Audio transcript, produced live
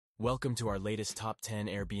Welcome to our latest Top 10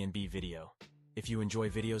 Airbnb video. If you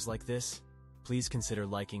enjoy videos like this, please consider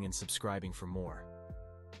liking and subscribing for more.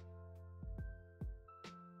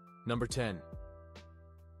 Number 10.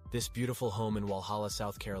 This beautiful home in Walhalla,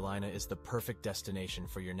 South Carolina is the perfect destination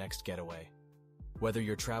for your next getaway. Whether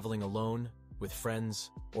you're traveling alone, with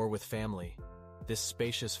friends, or with family, this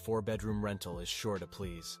spacious 4-bedroom rental is sure to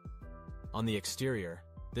please. On the exterior,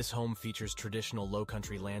 this home features traditional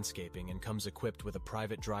low-country landscaping and comes equipped with a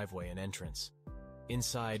private driveway and entrance.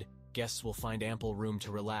 Inside, guests will find ample room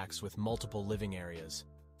to relax with multiple living areas,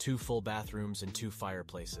 2 full bathrooms and 2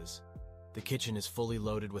 fireplaces. The kitchen is fully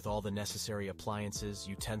loaded with all the necessary appliances,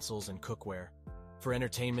 utensils, and cookware. For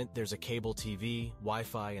entertainment, there's a cable TV,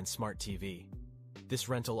 Wi-Fi, and smart TV. This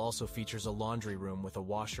rental also features a laundry room with a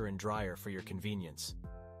washer and dryer for your convenience.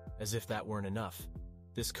 As if that weren't enough,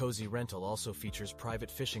 this cozy rental also features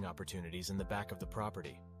private fishing opportunities in the back of the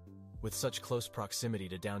property. With such close proximity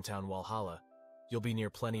to downtown Walhalla, you'll be near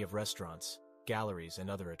plenty of restaurants, galleries, and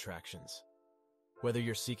other attractions. Whether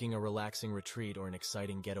you're seeking a relaxing retreat or an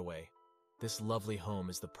exciting getaway, this lovely home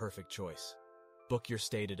is the perfect choice. Book your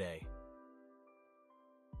stay today.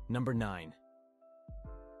 Number 9.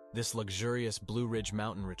 This luxurious Blue Ridge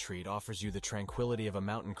mountain retreat offers you the tranquility of a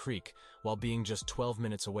mountain creek while being just 12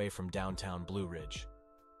 minutes away from downtown Blue Ridge.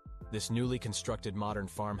 This newly constructed modern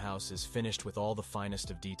farmhouse is finished with all the finest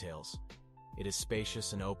of details. It is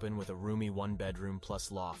spacious and open with a roomy 1-bedroom plus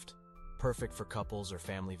loft, perfect for couples or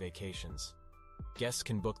family vacations. Guests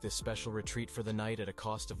can book this special retreat for the night at a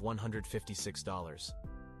cost of $156.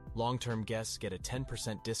 Long-term guests get a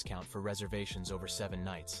 10% discount for reservations over 7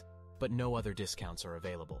 nights, but no other discounts are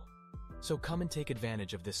available. So come and take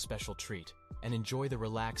advantage of this special treat and enjoy the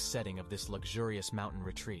relaxed setting of this luxurious mountain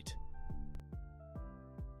retreat.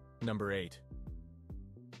 Number 8.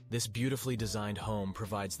 This beautifully designed home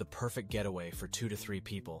provides the perfect getaway for 2 to 3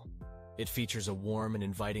 people. It features a warm and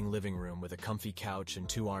inviting living room with a comfy couch and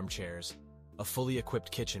 2 armchairs, a fully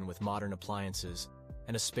equipped kitchen with modern appliances,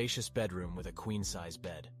 and a spacious bedroom with a queen-size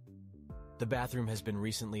bed. The bathroom has been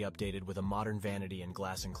recently updated with a modern vanity and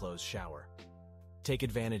glass-enclosed shower. Take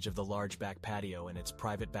advantage of the large back patio and its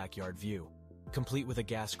private backyard view, complete with a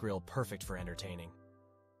gas grill perfect for entertaining.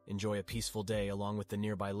 Enjoy a peaceful day along with the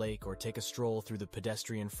nearby lake or take a stroll through the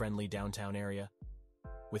pedestrian-friendly downtown area.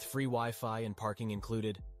 With free Wi-Fi and parking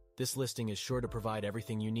included, this listing is sure to provide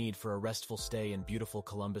everything you need for a restful stay in beautiful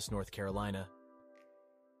Columbus, North Carolina.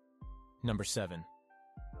 Number 7.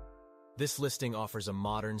 This listing offers a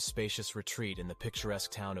modern, spacious retreat in the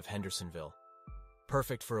picturesque town of Hendersonville.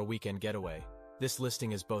 Perfect for a weekend getaway, this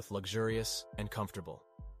listing is both luxurious and comfortable.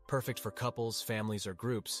 Perfect for couples, families, or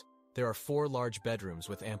groups, there are 4 large bedrooms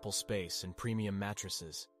with ample space and premium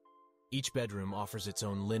mattresses. Each bedroom offers its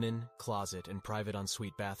own linen, closet, and private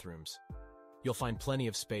ensuite bathrooms. You'll find plenty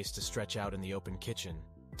of space to stretch out in the open kitchen,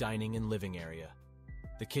 dining, and living area.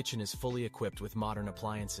 The kitchen is fully equipped with modern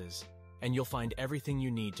appliances, and you'll find everything you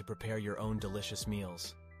need to prepare your own delicious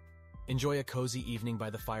meals. Enjoy a cozy evening by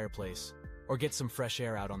the fireplace, or get some fresh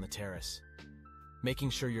air out on the terrace.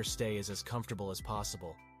 Making sure your stay is as comfortable as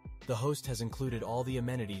possible, the host has included all the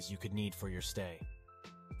amenities you could need for your stay.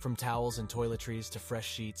 From towels and toiletries to fresh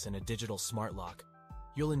sheets and a digital smart lock,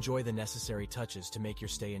 you'll enjoy the necessary touches to make your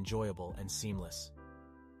stay enjoyable and seamless.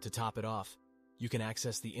 To top it off, you can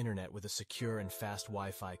access the internet with a secure and fast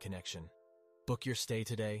Wi-Fi connection. Book your stay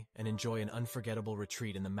today and enjoy an unforgettable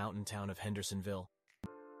retreat in the mountain town of Hendersonville.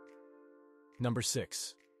 Number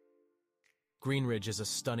 6. Green Ridge is a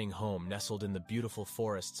stunning home nestled in the beautiful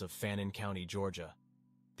forests of Fannin County, Georgia.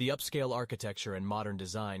 The upscale architecture and modern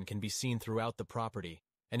design can be seen throughout the property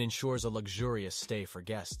and ensures a luxurious stay for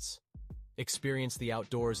guests. Experience the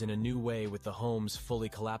outdoors in a new way with the home's fully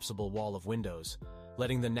collapsible wall of windows,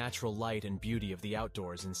 letting the natural light and beauty of the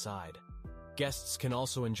outdoors inside. Guests can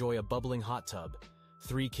also enjoy a bubbling hot tub,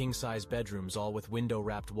 3 king-size bedrooms all with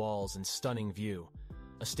window-wrapped walls and stunning view,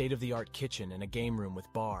 a state-of-the-art kitchen and a game room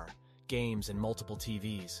with bar, games, and multiple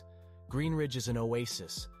TVs. Green Ridge is an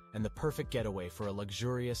oasis and the perfect getaway for a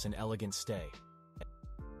luxurious and elegant stay.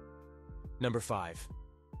 Number 5.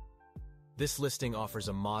 This listing offers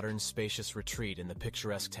a modern, spacious retreat in the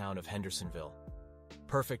picturesque town of Hendersonville.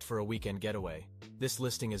 Perfect for a weekend getaway, this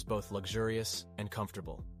listing is both luxurious and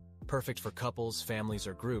comfortable. Perfect for couples, families,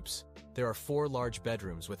 or groups, there are 4 large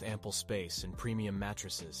bedrooms with ample space and premium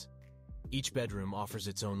mattresses. Each bedroom offers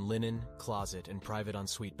its own linen, closet, and private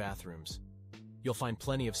ensuite bathrooms. You'll find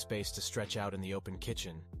plenty of space to stretch out in the open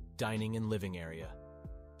kitchen, dining, and living area.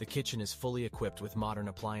 The kitchen is fully equipped with modern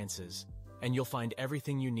appliances, and you'll find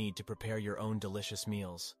everything you need to prepare your own delicious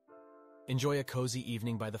meals. Enjoy a cozy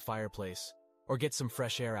evening by the fireplace, or get some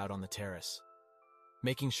fresh air out on the terrace.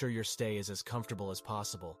 making sure your stay is as comfortable as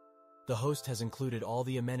possible. The host has included all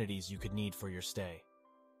the amenities you could need for your stay.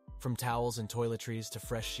 From towels and toiletries to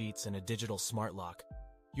fresh sheets and a digital smart lock,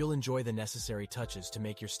 you'll enjoy the necessary touches to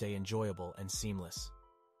make your stay enjoyable and seamless.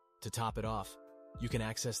 To top it off, you can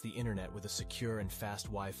access the internet with a secure and fast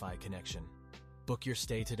Wi-Fi connection. Book your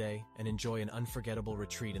stay today and enjoy an unforgettable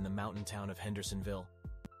retreat in the mountain town of Hendersonville.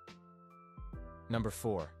 Number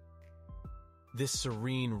 4. This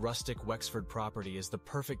serene, rustic Wexford property is the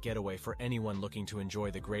perfect getaway for anyone looking to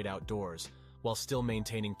enjoy the great outdoors while still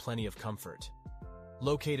maintaining plenty of comfort.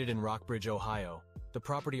 Located in Rockbridge, Ohio, the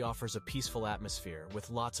property offers a peaceful atmosphere with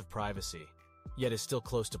lots of privacy, yet is still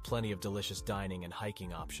close to plenty of delicious dining and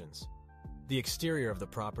hiking options. The exterior of the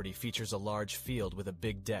property features a large field with a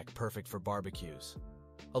big deck perfect for barbecues.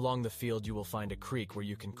 Along the field you will find a creek where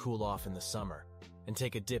you can cool off in the summer and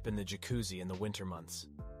take a dip in the jacuzzi in the winter months.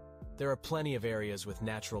 There are plenty of areas with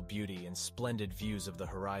natural beauty and splendid views of the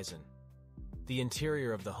horizon. The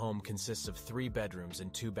interior of the home consists of 3 bedrooms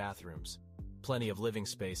and 2 bathrooms, plenty of living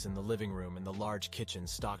space in the living room and the large kitchen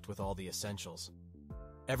stocked with all the essentials.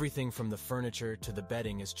 Everything from the furniture to the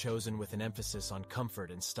bedding is chosen with an emphasis on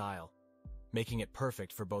comfort and style, making it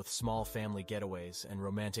perfect for both small family getaways and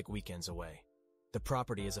romantic weekends away. The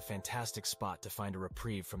property is a fantastic spot to find a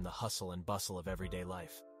reprieve from the hustle and bustle of everyday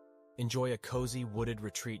life. Enjoy a cozy, wooded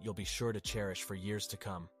retreat you'll be sure to cherish for years to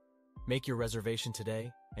come. Make your reservation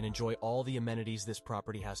today and enjoy all the amenities this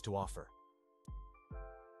property has to offer.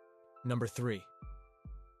 Number 3.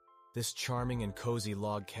 This charming and cozy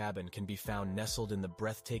log cabin can be found nestled in the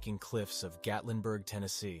breathtaking cliffs of Gatlinburg,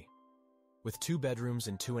 Tennessee. With 2 bedrooms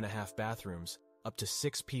and 2.5 bathrooms, up to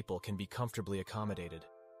 6 people can be comfortably accommodated.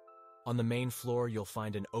 On the main floor, you'll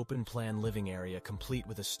find an open-plan living area complete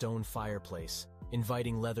with a stone fireplace,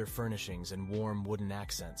 inviting leather furnishings and warm wooden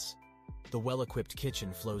accents. The well-equipped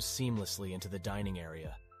kitchen flows seamlessly into the dining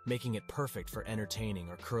area, making it perfect for entertaining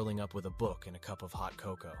or curling up with a book and a cup of hot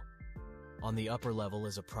cocoa. On the upper level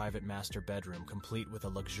is a private master bedroom complete with a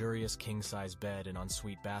luxurious king-size bed and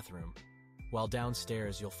ensuite bathroom, while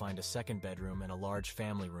downstairs you'll find a 2nd bedroom and a large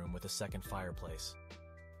family room with a 2nd fireplace.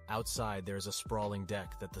 Outside, there's a sprawling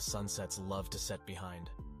deck that the sunsets love to set behind.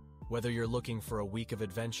 Whether you're looking for a week of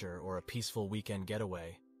adventure or a peaceful weekend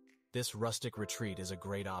getaway, this rustic retreat is a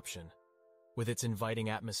great option. With its inviting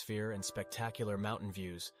atmosphere and spectacular mountain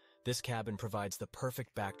views, this cabin provides the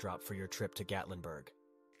perfect backdrop for your trip to Gatlinburg.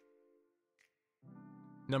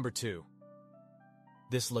 Number 2.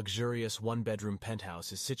 This luxurious 1-bedroom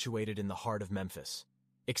penthouse is situated in the heart of Memphis.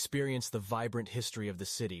 Experience the vibrant history of the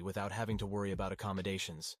city without having to worry about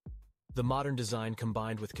accommodations. The modern design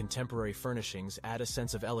combined with contemporary furnishings add a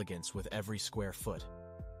sense of elegance with every square foot.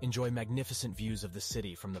 Enjoy magnificent views of the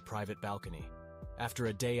city from the private balcony. After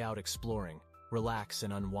a day out exploring, relax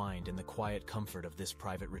and unwind in the quiet comfort of this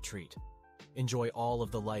private retreat. Enjoy all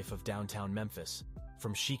of the life of downtown Memphis,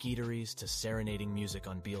 from chic eateries to serenading music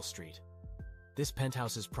on Beale Street. This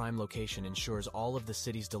penthouse's prime location ensures all of the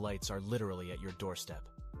city's delights are literally at your doorstep.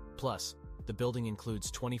 Plus, the building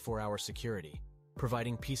includes 24-hour security,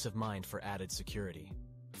 providing peace of mind for added security.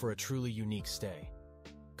 For a truly unique stay,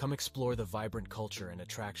 come explore the vibrant culture and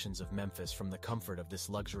attractions of Memphis from the comfort of this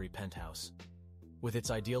luxury penthouse. With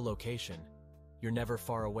its ideal location, you're never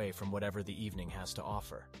far away from whatever the evening has to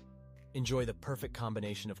offer. Enjoy the perfect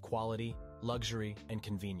combination of quality, luxury, and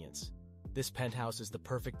convenience. This penthouse is the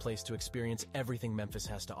perfect place to experience everything Memphis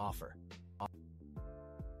has to offer.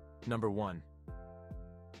 Number 1.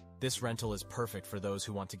 This rental is perfect for those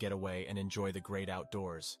who want to get away and enjoy the great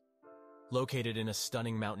outdoors. Located in a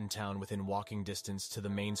stunning mountain town within walking distance to the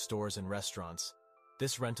main stores and restaurants,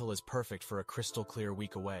 this rental is perfect for a crystal-clear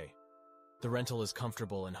week away. The rental is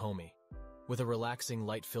comfortable and homey. With a relaxing,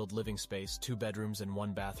 light-filled living space, 2 bedrooms and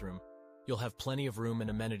 1 bathroom, you'll have plenty of room and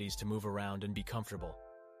amenities to move around and be comfortable.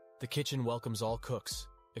 The kitchen welcomes all cooks,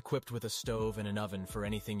 equipped with a stove and an oven for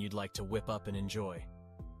anything you'd like to whip up and enjoy.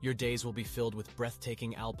 Your days will be filled with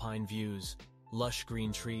breathtaking alpine views, lush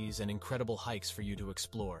green trees, and incredible hikes for you to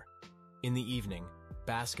explore. In the evening,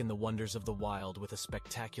 bask in the wonders of the wild with a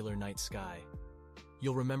spectacular night sky.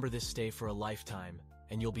 You'll remember this stay for a lifetime,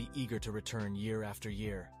 and you'll be eager to return year after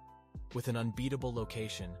year. With an unbeatable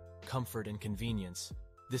location, comfort, and convenience,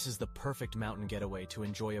 this is the perfect mountain getaway to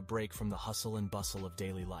enjoy a break from the hustle and bustle of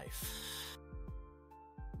daily life.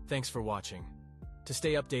 Thanks for watching. To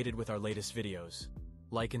stay updated with our latest videos,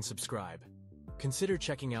 like and subscribe. Consider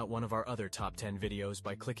checking out one of our other top 10 videos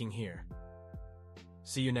by clicking here.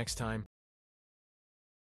 See you next time.